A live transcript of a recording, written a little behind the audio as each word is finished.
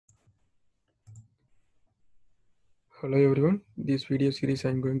Hello everyone. This video series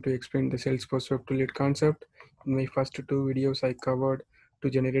I'm going to explain the Salesforce Web-to-Lead concept. In my first two videos I covered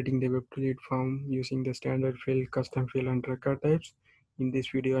to generating the Web-to-Lead form using the standard field, custom field and record types. In this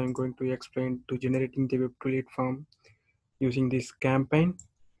video I'm going to explain to generating the Web-to-Lead form using this campaign.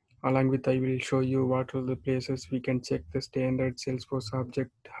 Along with I will show you what are the places we can check the standard Salesforce object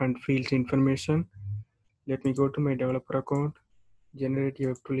and fields information. Let me go to my developer account, generate a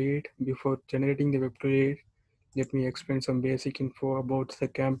Web-to-Lead. Before generating the Web-to-Lead, let me explain some basic info about the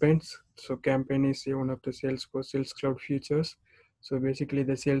campaigns. So campaign is one of the Salesforce Sales Cloud features. So basically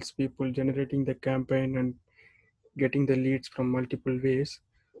the sales people generating the campaign and getting the leads from multiple ways.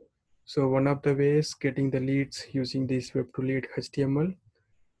 So one of the ways getting the leads using this web to lead HTML.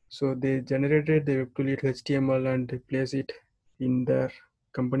 So they generated the web to lead HTML and they place it in their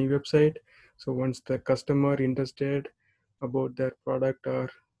company website. So once the customer interested about their product or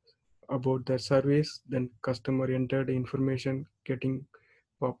about their service, then customer entered information getting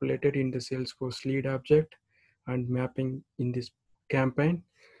populated in the Salesforce lead object and mapping in this campaign.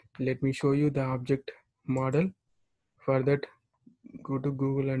 Let me show you the object model. For that, go to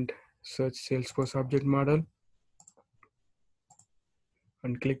Google and search Salesforce object model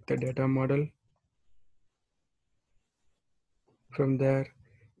and click the data model. From there,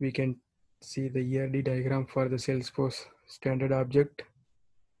 we can see the ERD diagram for the Salesforce standard object.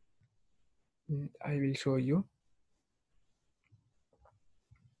 I will show you.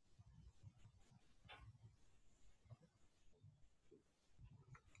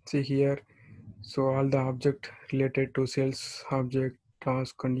 See here, so all the object related to sales object,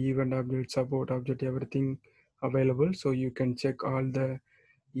 task and event object, support object, everything available. So you can check all the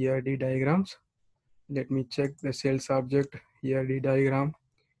ERD diagrams. Let me check the sales object ERD diagram.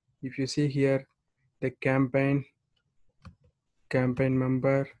 If you see here, the campaign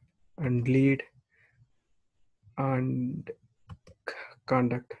member and lead and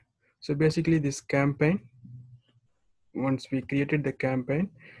conduct. So basically this campaign, once we created the campaign,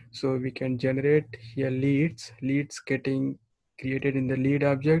 so we can generate here leads getting created in the lead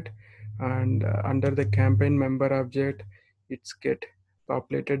object, and under the campaign member object it's get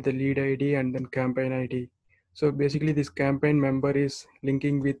populated the lead ID and then campaign ID. So basically this campaign member is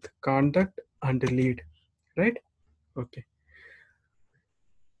linking with contact and lead, right? Okay,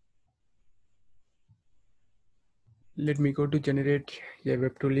 let me go to generate a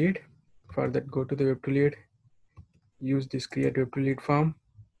web to lead. For that, go to the web to lead, use this create web to lead form.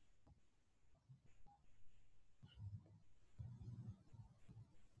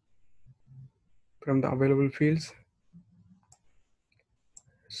 From the available fields,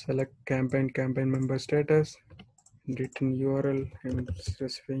 select campaign member status, written URL. I'm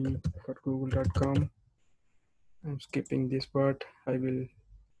specifying for google.com. I'm skipping this part. I will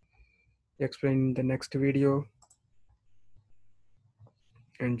explain in the next video.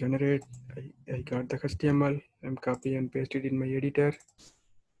 And generate. I got the HTML. I'm copy and paste it in my editor.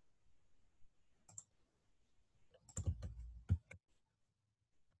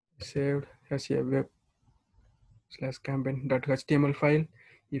 Saved as a web/campaign.html file.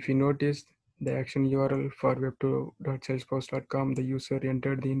 If you notice the action URL for web2.salesforce.com, the user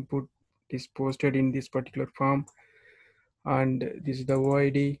entered the input is posted in this particular form, and this is the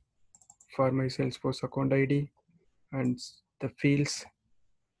OID for my Salesforce account ID, and the fields.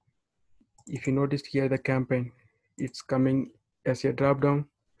 If you noticed here, the campaign, it's coming as a drop down,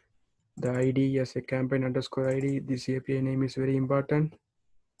 the ID as a campaign underscore ID. This API name is very important.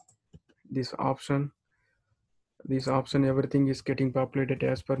 This option, everything is getting populated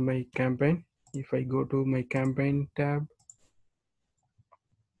as per my campaign. If I go to my campaign tab,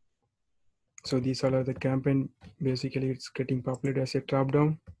 so these all are the campaign. Basically it's getting populated as a drop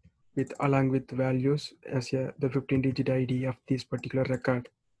down with along with values as the 15-digit ID of this particular record,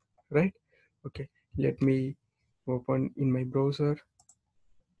 right? Okay, let me open in my browser.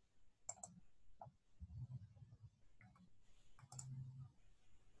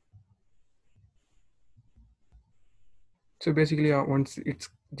 So basically once it's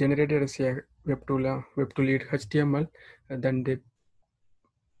generated as a web to lead HTML, then they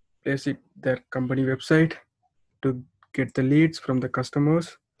place it their company website to get the leads from the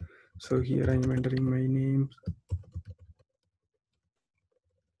customers. So here I'm entering my name.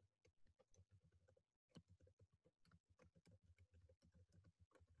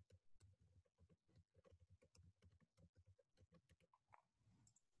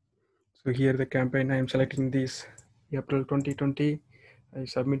 So here the campaign, I am selecting this April 2020. I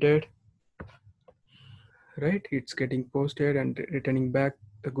submitted, right? It's getting posted and returning back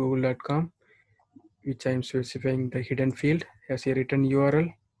the google.com, which I'm specifying the hidden field as a written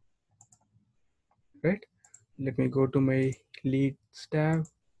URL, right? Let me go to my leads tab.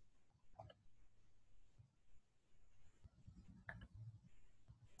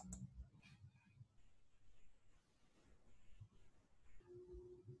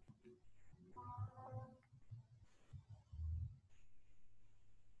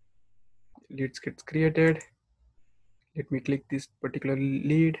 Leads gets created. Let me click this particular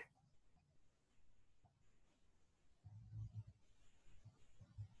lead.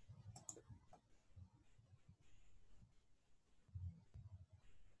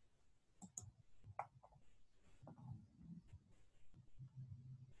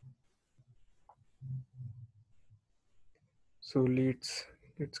 So leads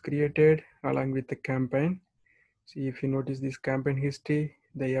gets created along with the campaign. See, if you notice this campaign history,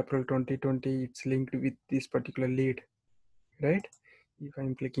 the April 2020, it's linked with this particular lead, right? If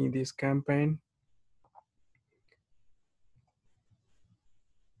I'm clicking this campaign,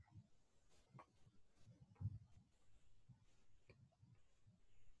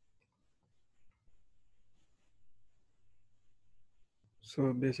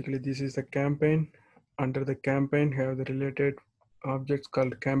 so basically this is the campaign. Under the campaign have the related objects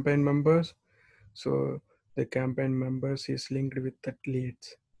called campaign members. So the campaign members is linked with the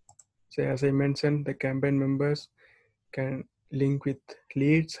leads. So as I mentioned, the campaign members can link with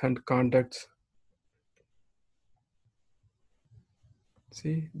leads and contacts.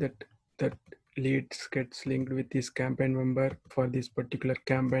 See that leads gets linked with this campaign member for this particular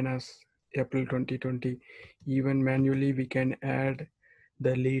campaign as April 2020. Even manually we can add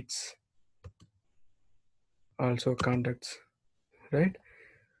the leads, also contacts, right?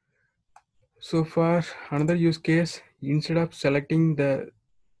 So for another use case, instead of selecting the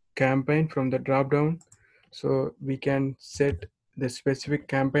campaign from the drop down, so we can set the specific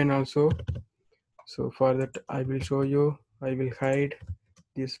campaign also. So for that I will show you. I will hide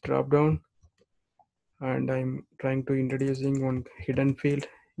this drop down, and I'm trying to introducing one hidden field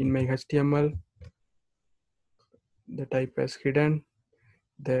in my HTML. The type as hidden,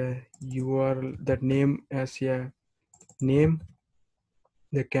 the URL, that name as a name,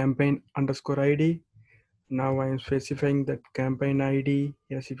 the campaign underscore ID. Now I am specifying that campaign ID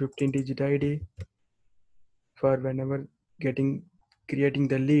as a 15-digit ID for whenever creating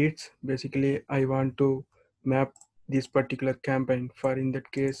the leads. Basically, I want to map this particular campaign. For in that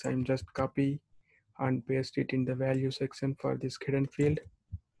case, I'm just copy and paste it in the value section for this hidden field.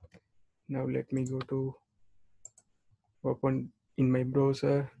 Now let me go to open in my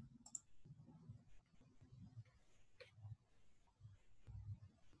browser.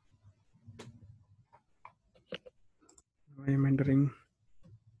 I am entering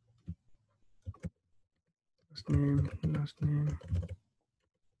last name.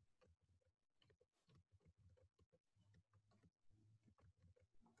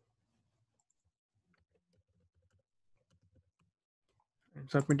 I'm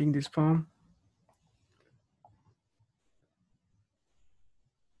submitting this form.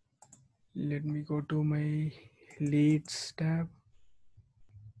 Let me go to my leads tab.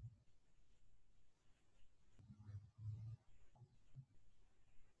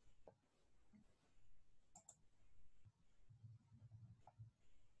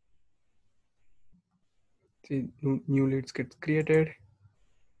 See, new leads gets created.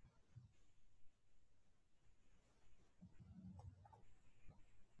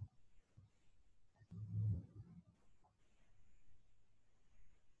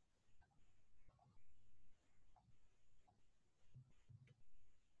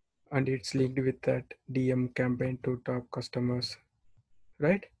 And it's linked with that DM campaign to top customers,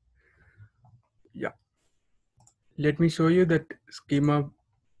 right? Yeah. Let me show you that schema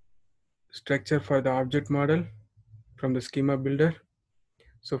structure for the object model from the schema builder.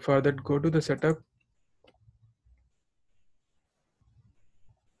 So for that, go to the setup.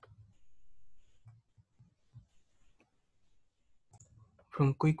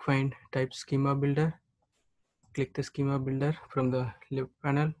 From quick find, type schema builder. Click the schema builder from the left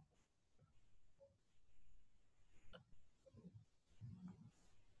panel.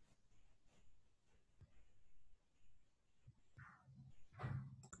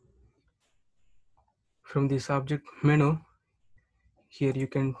 From this object menu, here you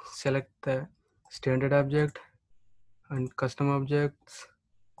can select the standard object and custom objects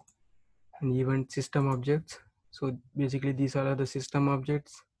and even system objects. So basically these are the system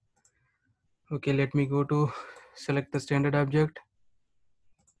objects. Okay, let me go to select the standard object.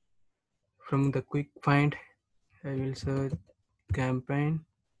 From the quick find, I will search campaign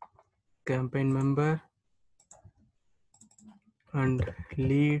member and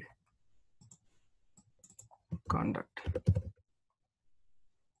lead contact.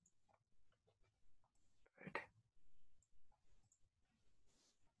 Right.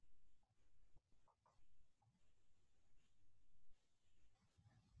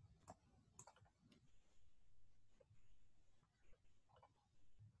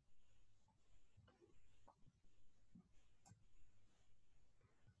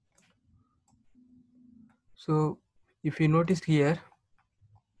 So if you notice here,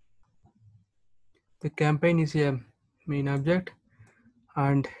 the campaign is a main object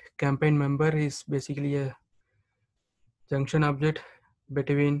and campaign member is basically a junction object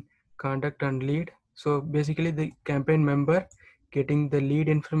between contact and lead. So basically the campaign member getting the lead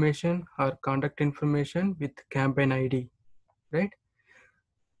information or contact information with campaign ID, right?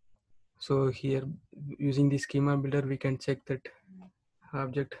 So here using the schema builder, we can check that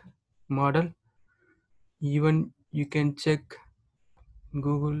object model. Even you can check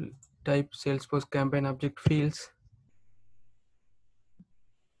Google type Salesforce campaign object fields.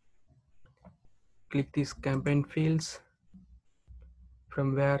 Click these campaign fields,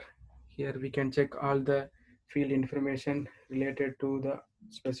 from where here we can check all the field information related to the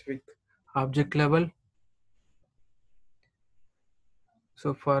specific object level.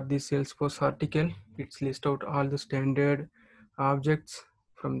 So for this Salesforce article, it's list out all the standard objects.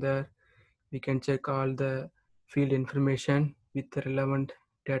 From there we can check all the field information with the relevant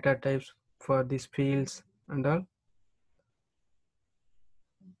data types for these fields and all.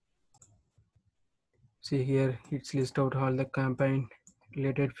 See here, it's list out all the campaign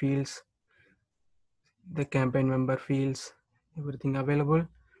related fields, the campaign member fields, everything available.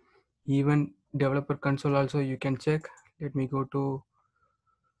 Even developer console also you can check. Let me go to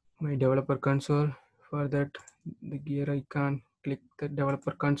my developer console. For that, the gear icon, click the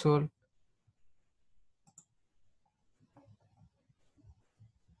developer console.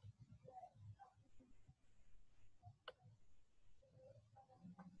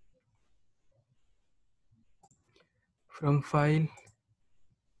 From file,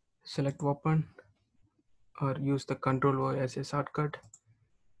 select open or use the Control O as a shortcut.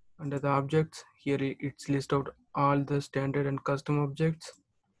 Under the objects, here it's list out all the standard and custom objects.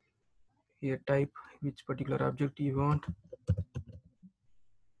 Here type which particular object you want.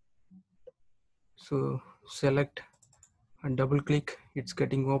 So select and double click, it's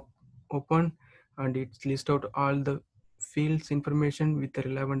getting open and it's list out all the fields information with the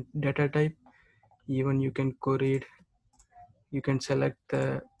relevant data type. Even you can query it. You can select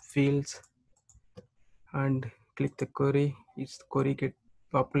the fields and click the query. Its query get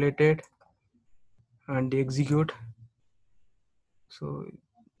populated and execute. So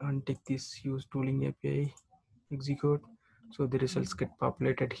untick this use tooling API, execute. So the results get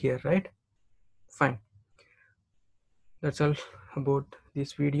populated here, right? Fine. That's all about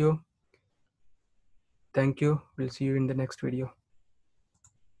this video. Thank you. We'll see you in the next video.